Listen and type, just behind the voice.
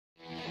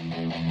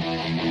I'm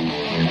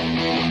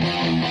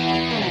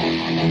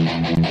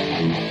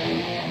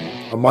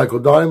Michael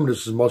Diamond.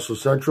 This is Muscle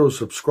Central.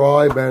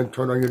 Subscribe and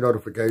turn on your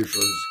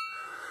notifications.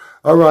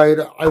 All right,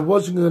 I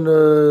wasn't going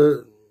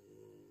to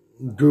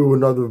do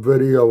another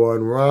video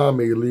on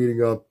Ramy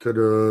leading up to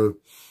the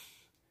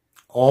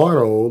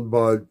Arnold,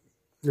 but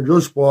I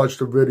just watched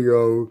a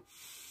video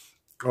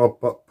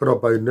put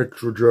up by Nick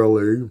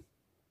Trigili,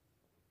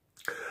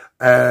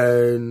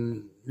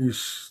 and he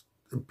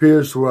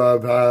appears to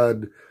have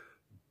had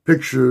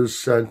pictures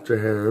sent to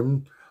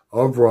him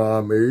of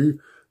Ramy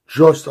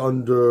just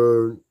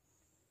under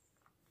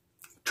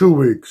 2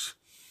 weeks.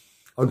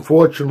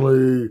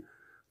 Unfortunately,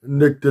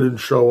 Nick didn't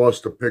show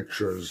us the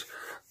pictures.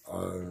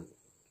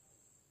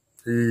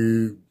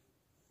 He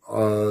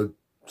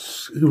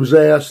was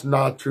asked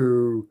not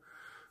to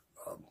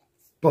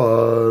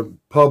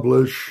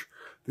publish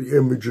the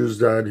images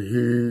that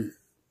he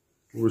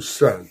was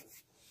sent,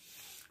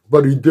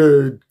 but he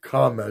did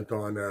comment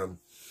on them.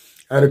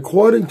 And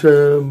according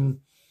to him,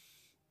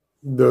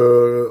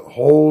 the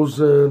holes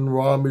in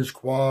Ramy's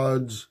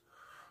quads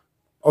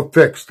are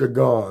fixed, they're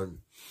gone.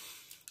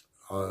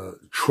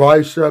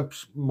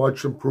 Triceps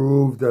much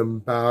improved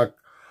and back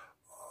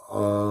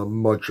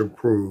much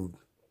improved.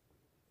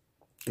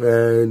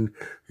 And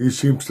he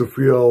seems to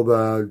feel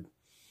that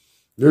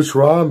this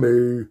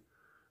Ramy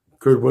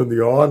could win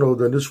the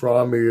Arnold, and this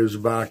Ramy is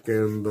back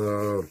in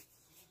the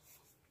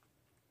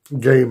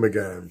game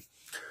again.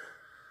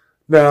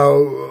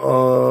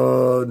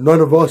 Now, none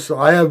of us,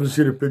 I haven't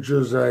seen the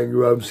pictures, and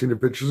you haven't seen the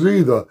pictures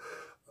either.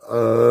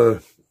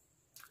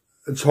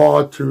 It's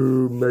hard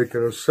to make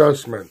an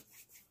assessment.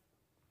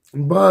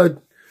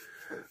 But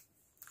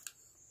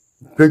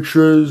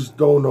pictures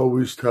don't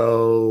always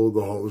tell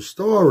the whole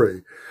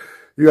story.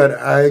 You got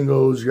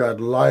angles, you got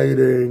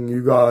lighting,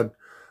 you got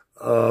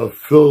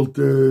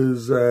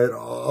filters and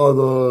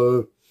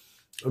other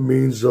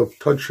means of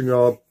touching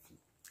up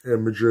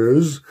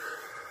images.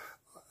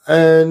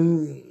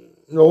 And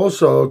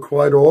also,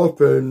 quite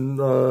often,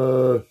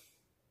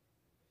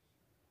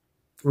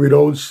 we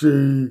don't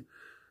see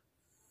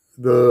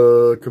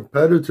the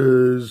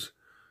competitors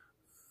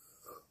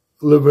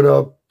living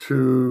up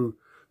to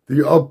the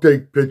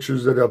update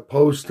pictures that they're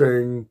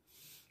posting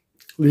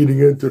leading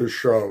into the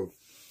show.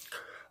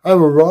 I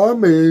have a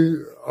Ramy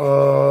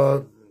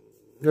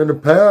in the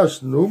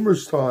past,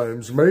 numerous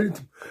times, many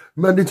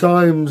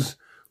times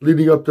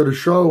leading up to the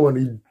show, when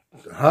he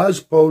has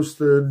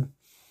posted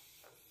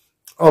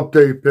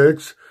update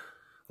pics.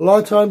 A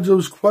lot of times it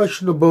was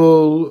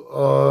questionable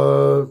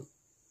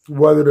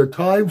whether the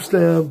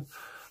timestamp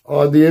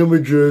on the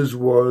images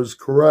was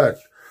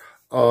correct.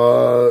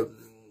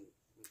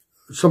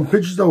 Some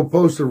pictures that were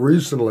posted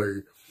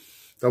recently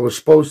that were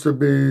supposed to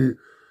be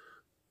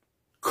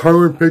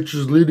current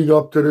pictures leading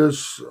up to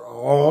this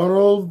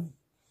Arnold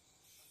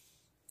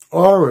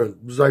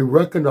aren't, because I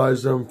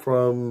recognize them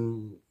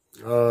from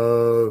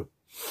the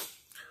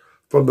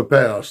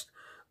past,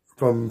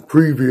 from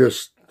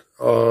previous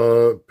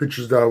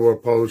pictures that were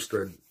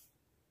posted.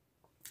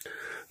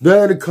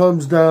 Then it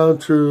comes down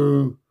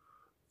to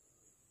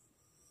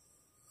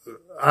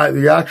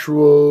the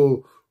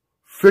actual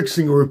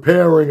fixing,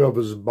 repairing of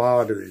his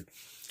body.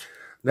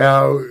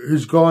 Now,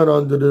 he's gone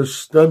under this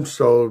stem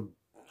cell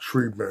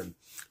treatment.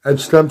 And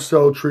stem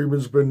cell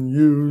treatment's been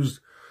used,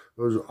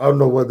 I don't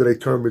know whether they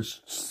term it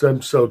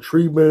stem cell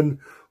treatment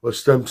or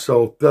stem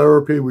cell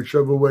therapy,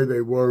 whichever way they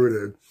word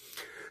it.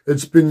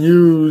 It's been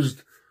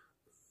used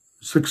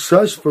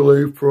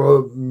successfully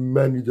for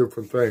many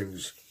different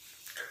things.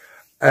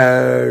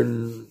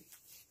 And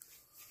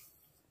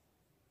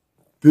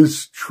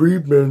this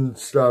treatment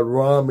that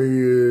Ramy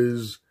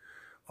is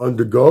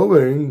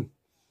undergoing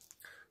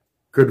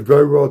could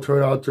very well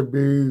turn out to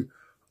be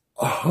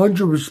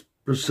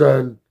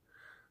 100%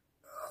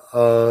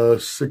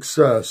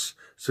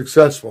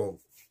 successful.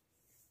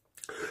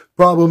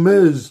 Problem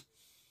is,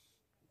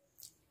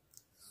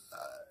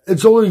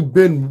 it's only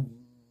been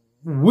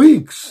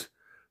weeks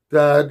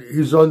that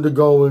he's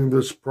undergoing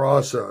this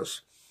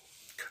process.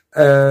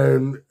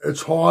 And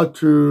it's hard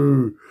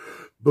to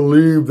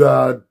believe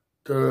that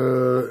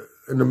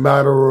in a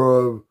matter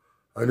of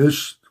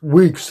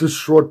weeks, this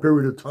short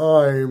period of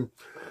time,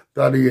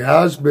 that he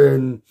has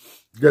been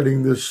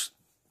getting this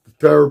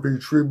therapy,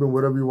 treatment,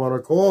 whatever you want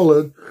to call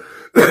it,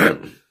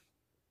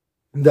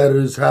 that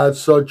has had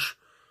such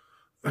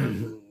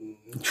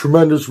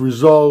tremendous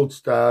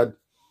results that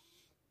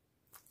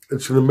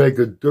it's going to make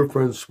a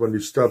difference when he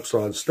steps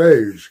on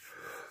stage.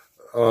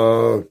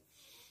 Those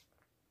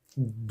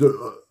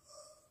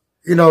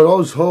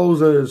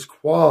holes in his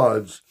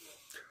quads,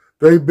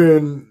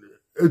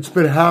 it's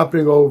been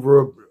happening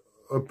over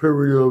a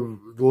period of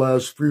the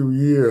last few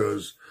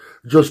years,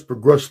 just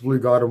progressively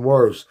gotten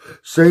worse.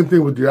 Same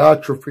thing with the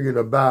atrophy in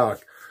the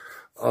back.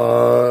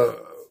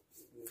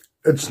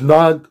 It's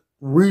not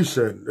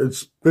recent.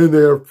 It's been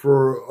there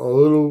for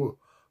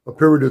a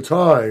period of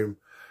time,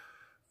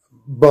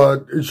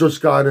 but it's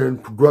just gotten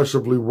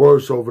progressively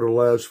worse over the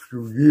last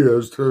few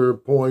years to the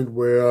point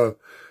where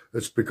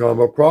it's become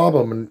a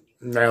problem.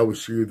 Now we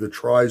see the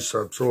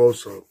triceps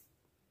also.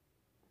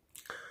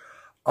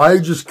 I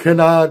just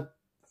cannot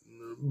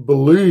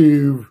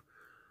believe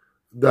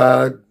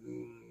that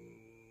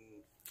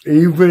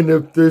even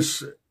if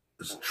this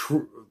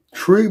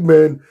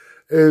treatment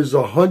is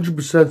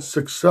 100%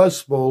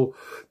 successful,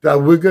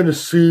 that we're going to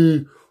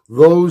see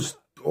those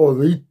or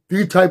the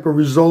type of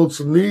results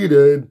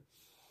needed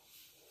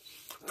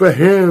for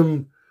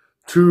him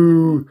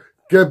to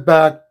get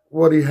back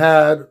what he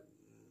had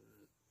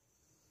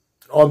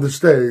on the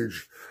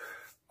stage.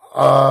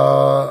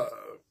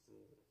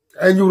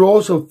 And you would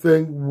also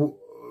think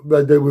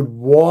that they would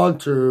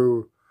want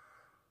to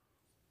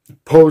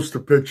post the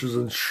pictures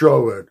and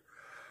show it.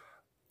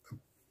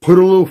 Put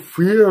a little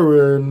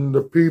fear in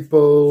the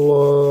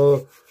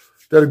people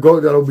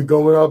that'll be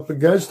going up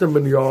against him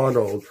in the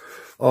Arnold.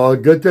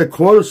 Get their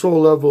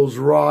cortisol levels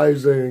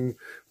rising,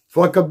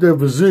 fuck up their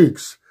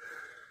physiques.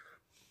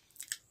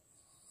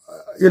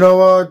 You know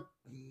what?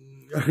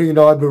 You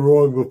know, I've been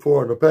wrong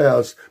before in the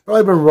past, but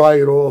I've been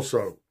right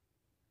also.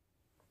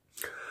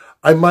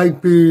 I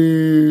might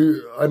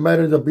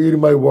end up eating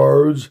my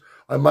words.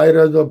 I might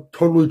end up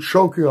totally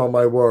choking on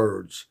my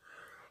words.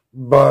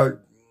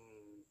 But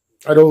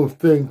I don't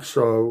think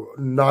so.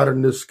 Not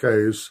in this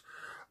case.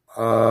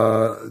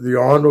 The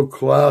Arnold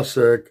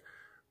Classic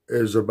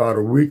is about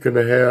a week and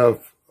a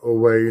half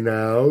away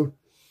now.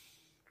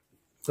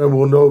 And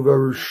we'll know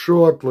very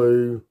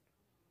shortly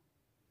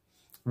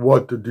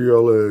what the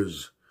deal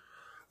is.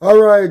 All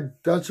right,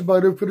 that's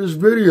about it for this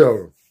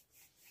video.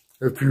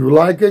 If you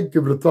like it,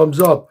 give it a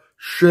thumbs up.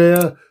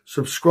 Share,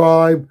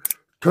 subscribe,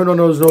 turn on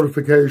those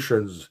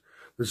notifications.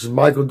 This is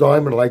Michael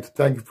Diamond. I'd like to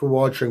thank you for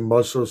watching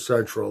Muscle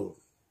Central.